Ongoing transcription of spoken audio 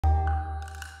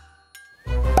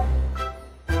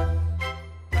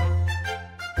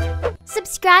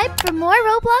Subscribe for more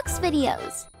Roblox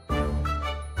videos.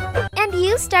 And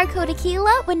use star code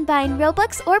Akeila when buying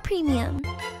Robux or Premium.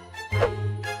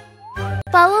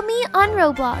 Follow me on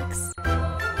Roblox.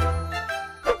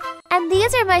 And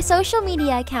these are my social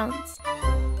media accounts.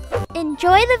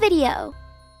 Enjoy the video.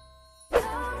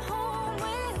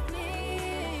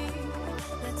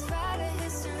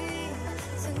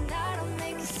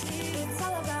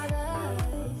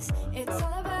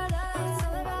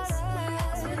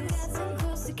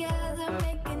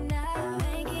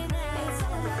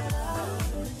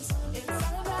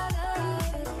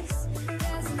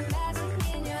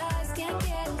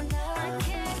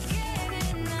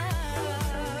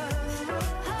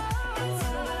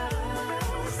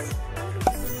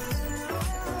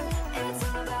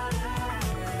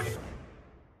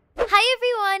 Hi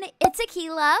everyone, it's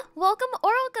Akeila.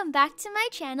 Welcome back to my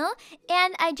channel.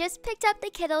 And I just picked up the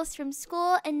kiddos from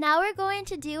school and now we're going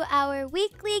to do our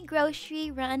weekly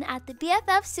grocery run at the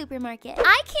BFF supermarket.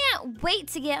 I can't wait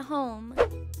to get home.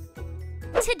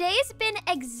 Today's been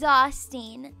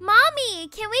exhausting. Mommy,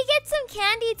 can we get some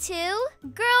candy too?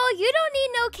 Girl, you don't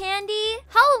need no candy.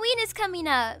 Halloween is coming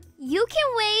up. You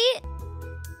can wait.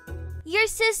 Your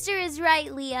sister is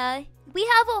right, Leah. We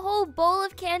have a whole bowl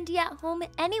of candy at home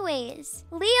anyways.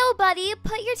 Leo, buddy,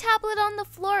 put your tablet on the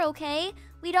floor, okay?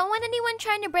 We don't want anyone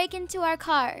trying to break into our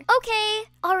car. Okay.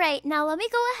 All right, now let me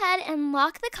go ahead and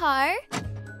lock the car.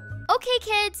 Okay,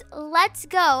 kids, let's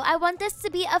go. I want this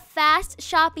to be a fast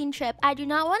shopping trip. I do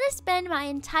not want to spend my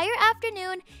entire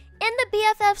afternoon in the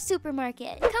BFF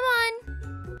supermarket. Come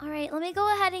on. All right, let me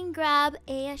go ahead and grab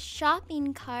a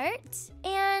shopping cart.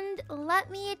 And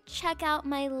let me check out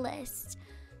my list.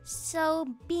 So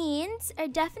beans are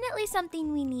definitely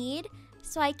something we need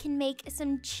so I can make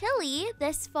some chili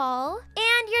this fall.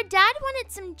 And your dad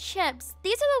wanted some chips.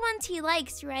 These are the ones he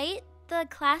likes, right? The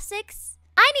classics.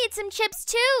 I need some chips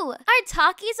too. Are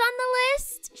Takis on the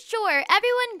list? Sure,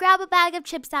 everyone grab a bag of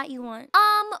chips that you want.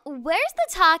 Where's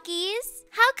the Takis?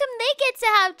 How come they get to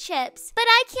have chips, but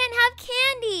I can't have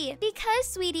candy? Because,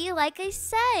 sweetie, like I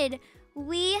said,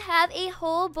 we have a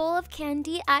whole bowl of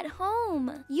candy at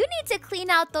home. You need to clean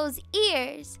out those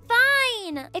ears.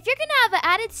 Fine. If you're gonna have an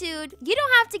attitude, you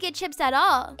don't have to get chips at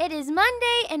all. It is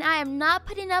Monday and I am not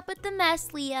putting up with the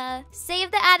mess, Leah.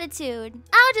 Save the attitude.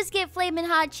 I'll just get Flamin'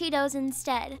 Hot Cheetos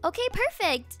instead. Okay,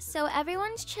 perfect. So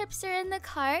everyone's chips are in the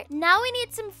cart. Now we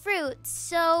need some fruit.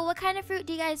 So what kind of fruit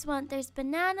do you guys want? There's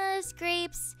bananas,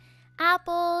 grapes,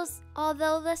 apples,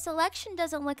 although the selection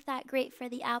doesn't look that great for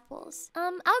the apples.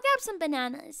 I'll grab some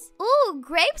bananas. Ooh,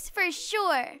 grapes for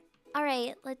sure. All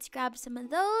right, let's grab some of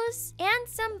those and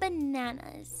some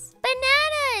bananas.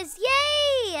 Bananas,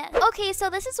 yay! Okay,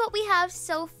 so this is what we have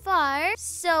so far.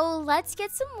 So let's get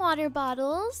some water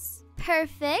bottles.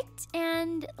 Perfect,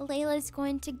 and Layla's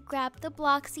going to grab the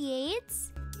Bloxy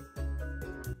 8s.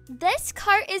 This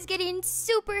cart is getting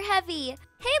super heavy.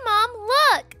 Hey Mom,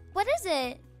 look! What is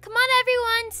it? Come on,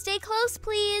 everyone. Stay close,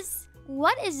 please.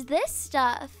 What is this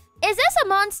stuff? Is this a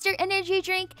Monster energy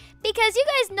drink? Because you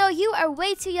guys know you are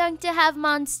way too young to have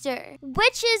Monster.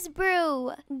 Witch's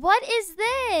Brew. What is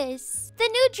this? The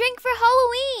new drink for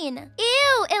Halloween.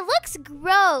 Ew, it looks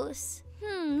gross.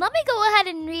 Let me go ahead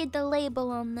and read the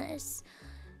label on this.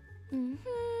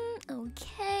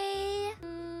 Okay.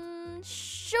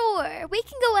 Sure, we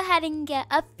can go ahead and get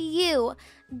a few.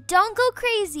 Don't go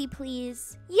crazy,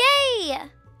 please. Yay!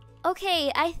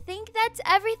 Okay, I think that's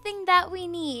everything that we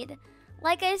need.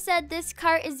 Like I said, this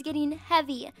cart is getting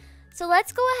heavy. So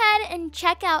let's go ahead and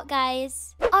check out,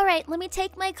 guys. All right, let me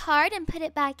take my card and put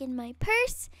it back in my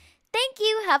purse. Thank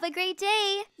you. Have a great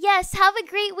day. Yes, have a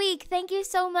great week. Thank you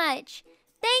so much.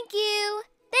 Thank you.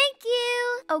 Thank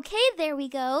you. Okay, there we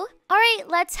go. All right,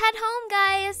 let's head home,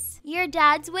 guys. Your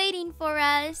dad's waiting for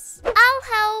us. I'll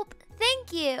help.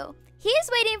 Thank you.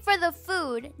 He's waiting for the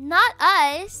food, not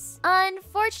us.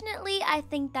 Unfortunately, I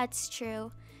think that's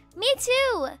true. Me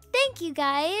too. Thank you,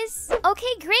 guys.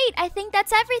 Okay, great. I think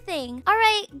that's everything. All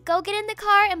right, go get in the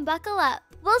car and buckle up.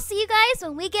 We'll see you guys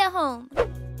when we get home.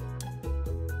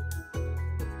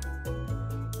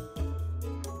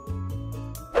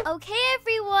 Okay,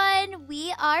 everyone,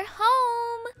 we are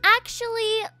home.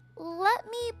 Actually, let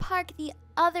me park the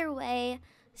other way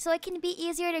so it can be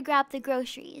easier to grab the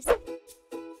groceries.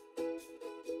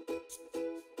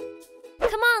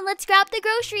 Come on, let's grab the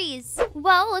groceries.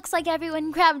 Well, looks like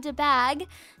everyone grabbed a bag.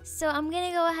 So I'm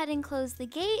gonna go ahead and close the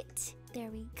gate. There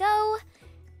we go.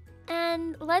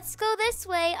 And let's go this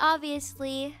way,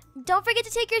 obviously. Don't forget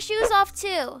to take your shoes off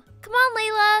too. Come on,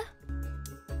 Layla.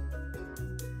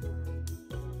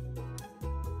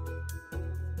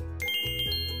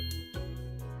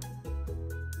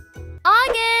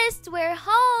 August, we're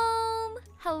home.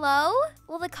 Hello?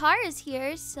 Well, the car is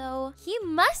here, so he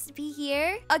must be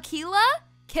here. Akeila?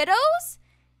 Kiddos?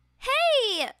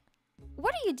 Hey!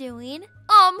 What are you doing?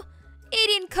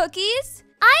 Eating cookies.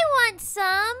 I want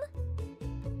some.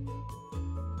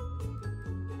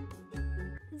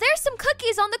 There's some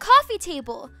cookies on the coffee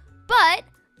table, but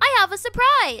I have a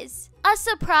surprise. A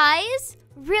surprise?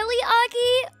 Really,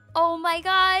 Augie? Oh my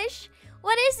gosh.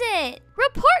 What is it?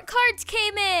 Report cards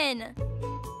came in.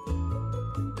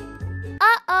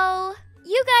 Uh-oh.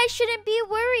 You guys shouldn't be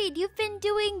worried. You've been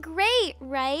doing great,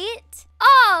 right?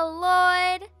 Oh,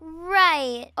 Lord.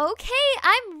 Right. Okay,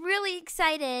 I'm really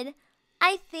excited.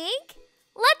 I think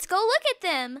let's go look at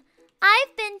them.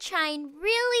 I've been trying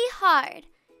really hard.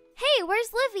 Hey,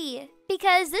 where's Livy?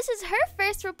 Because this is her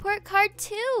first report card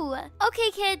too. Okay,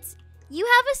 kids, you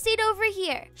have a seat over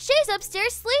here. She's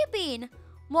upstairs sleeping.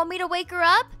 Want me to wake her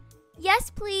up? Yes,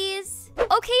 please.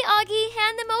 Okay, Augie,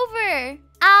 hand them over.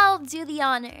 I'll do the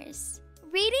honors.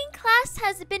 Reading class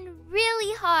has been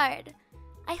really hard.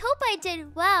 I hope I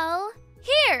did well.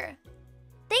 Here.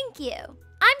 Thank you.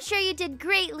 I'm sure you did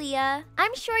great, Leah.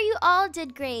 I'm sure you all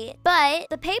did great. But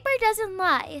the paper doesn't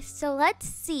lie, so let's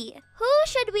see. Who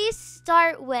should we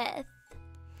start with?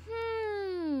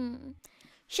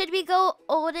 Should we go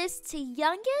oldest to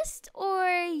youngest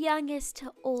or youngest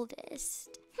to oldest?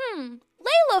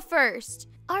 Layla first.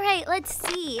 All right, let's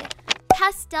see.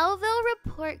 Pastelville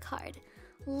report card.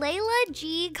 Layla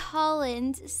G.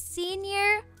 Collins,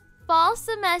 senior, fall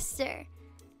semester.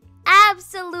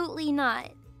 Absolutely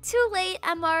not. Too late,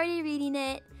 I'm already reading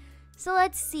it. So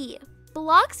let's see.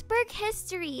 Bloxburg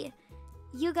history.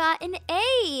 You got an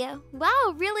A.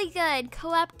 Wow, really good.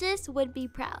 Coeptus would be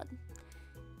proud.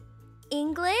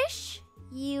 English,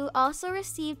 you also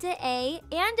received an A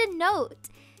and a note.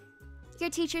 Your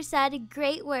teacher said,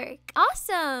 great work.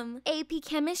 Awesome. AP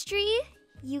chemistry,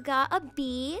 you got a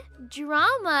B.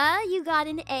 Drama, you got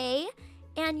an A.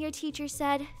 And your teacher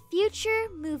said, future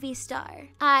movie star.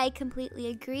 I completely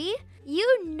agree.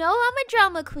 You know I'm a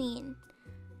drama queen.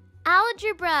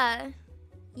 Algebra,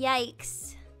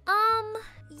 yikes.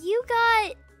 You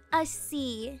got a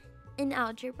C in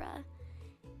algebra.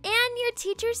 And your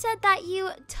teacher said that you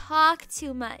talk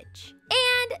too much.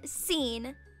 And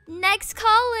scene. Next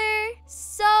caller.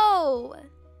 So,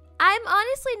 I'm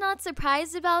honestly not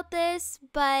surprised about this,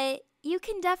 but you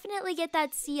can definitely get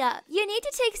that C up. You need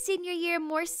to take senior year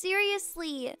more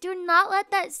seriously. Do not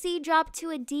let that C drop to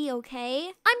a D,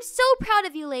 okay? I'm so proud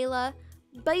of you, Layla,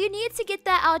 but you need to get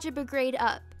that algebra grade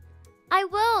up. I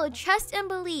will. Trust and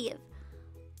believe.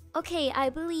 Okay, I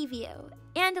believe you.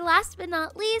 And last but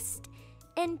not least,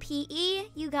 in PE,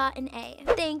 you got an A.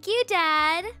 Thank you,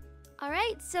 Dad. All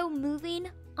right, so moving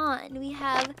on. We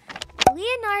have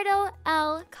Leonardo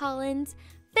L. Collins,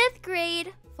 5th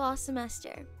grade, fall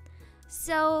semester.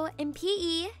 So in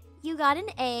PE, you got an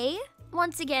A.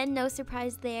 Once again, no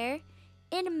surprise there.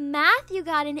 In math, you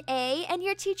got an A, and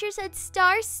your teacher said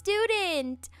star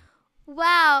student.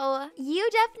 Wow, you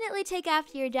definitely take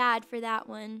after your dad for that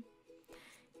one.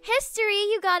 History,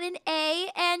 you got an A,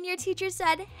 and your teacher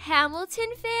said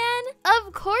Hamilton fan.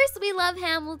 Of course we love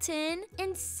Hamilton.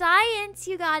 In science,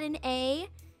 you got an A,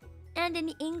 and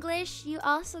in English, you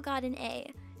also got an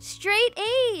A. Straight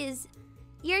A's.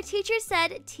 Your teacher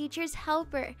said teacher's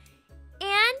helper.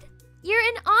 And you're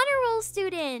an honor roll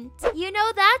student. You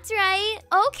know that's right.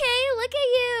 Okay, look at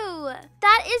you.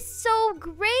 That is so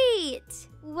great.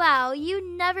 Wow, you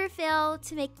never fail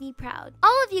to make me proud.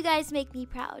 All of you guys make me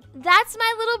proud. That's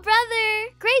my little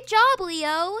brother. Great job,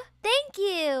 Leo. Thank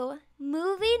you.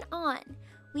 Moving on,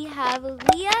 we have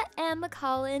Leah M.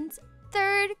 Collins,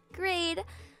 3rd grade.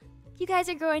 You guys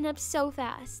are growing up so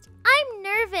fast. I'm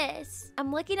nervous.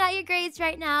 I'm looking at your grades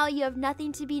right now. You have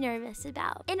nothing to be nervous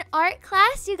about. In art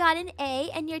class, you got an A,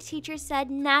 and your teacher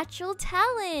said natural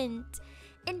talent.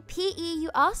 In PE, you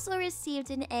also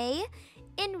received an A.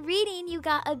 In reading, you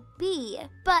got a B,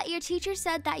 but your teacher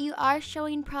said that you are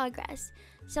showing progress.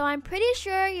 So I'm pretty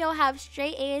sure you'll have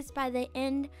straight A's by the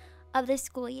end of the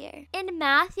school year. In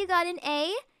math, you got an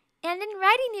A, and in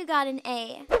writing, you got an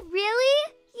A.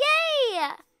 Really?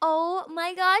 Yay! Oh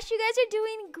my gosh, you guys are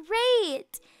doing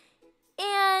great.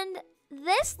 And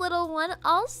this little one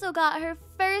also got her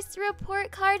first report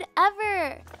card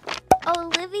ever.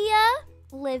 Olivia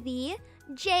Livy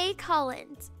J.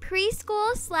 Collins,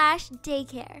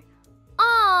 preschool/daycare.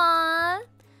 Aww.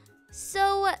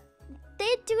 So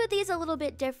they do these a little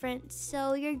bit different.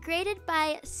 So you're graded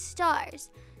by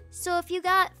stars. So if you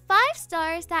got 5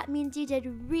 stars, that means you did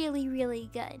really,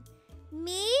 really good.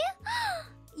 Me?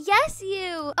 Yes,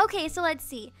 you. Okay, so let's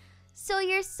see. So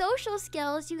your social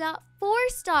skills, you got 4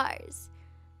 stars.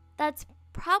 That's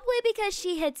Probably because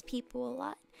she hits people a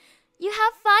lot. You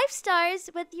have 5 stars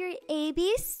with your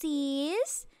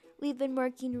ABCs. We've been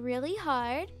working really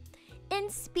hard. In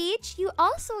speech, you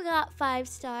also got 5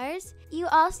 stars. You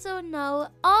also know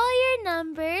all your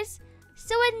numbers,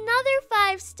 so another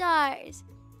 5 stars.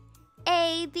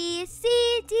 A, B, C,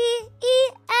 D,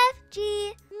 E, F,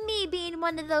 G. Me being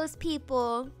one of those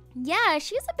people. Yeah,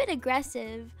 she's a bit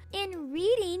aggressive. In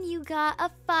reading, you got a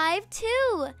 5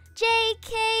 too. J,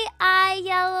 K, I,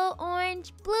 yellow,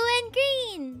 orange, blue, and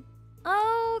green.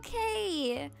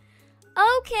 Okay.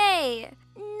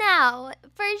 Now,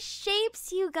 for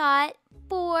shapes, you got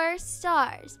 4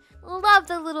 stars. Love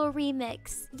the little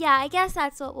remix. Yeah, I guess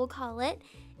that's what we'll call it.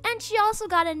 And she also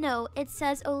got a note. It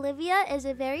says, Olivia is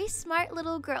a very smart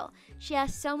little girl. She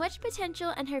has so much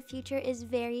potential and her future is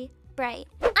very bright.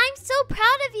 I'm so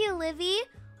proud of you, Livy.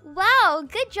 Wow,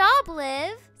 good job,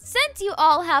 Liv. Since you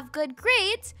all have good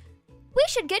grades, we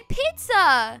should get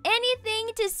pizza.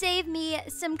 Anything to save me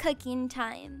some cooking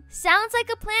time. Sounds like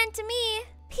a plan to me.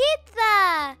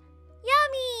 Pizza!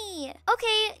 Yummy!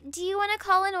 Okay, do you want to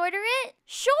call and order it?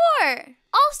 Sure!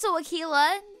 Also,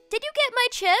 Akeila, did you get my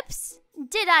chips?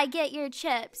 Did I get your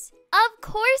chips? Of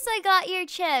course I got your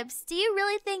chips. Do you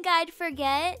really think I'd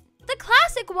forget? The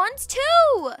classic ones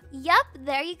too! Yup,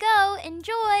 there you go.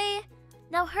 Enjoy.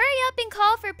 Now hurry up and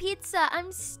call for pizza.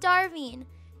 I'm starving.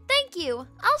 Thank you.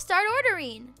 I'll start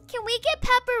ordering. Can we get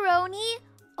pepperoni?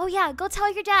 Oh yeah, go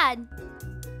tell your dad.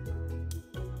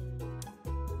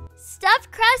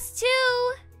 Stuffed crust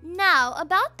too. Now,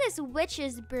 about this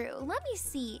witch's brew. Let me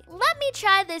see. Let me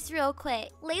try this real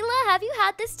quick. Layla, have you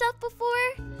had this stuff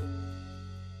before?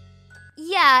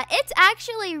 Yeah, it's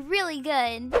actually really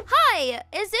good. Hi,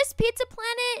 is this Pizza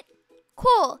Planet?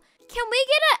 Cool. Can we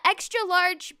get an extra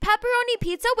large pepperoni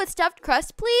pizza with stuffed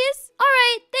crust, please? All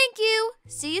right, thank you.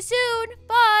 See you soon.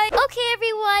 Bye. Okay,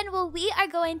 everyone. Well, we are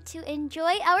going to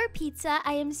enjoy our pizza.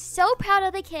 I am so proud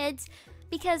of the kids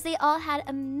because they all had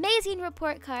amazing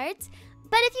report cards.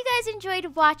 But if you guys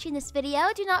enjoyed watching this video,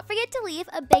 do not forget to leave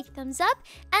a big thumbs up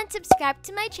and subscribe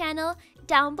to my channel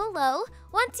down below.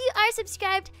 Once you are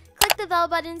subscribed, click the bell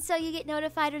button so you get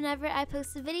notified whenever I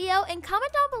post a video, and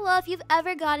comment down below if you've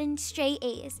ever gotten straight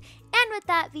A's. And with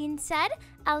that being said,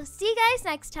 I'll see you guys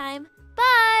next time.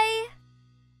 Bye!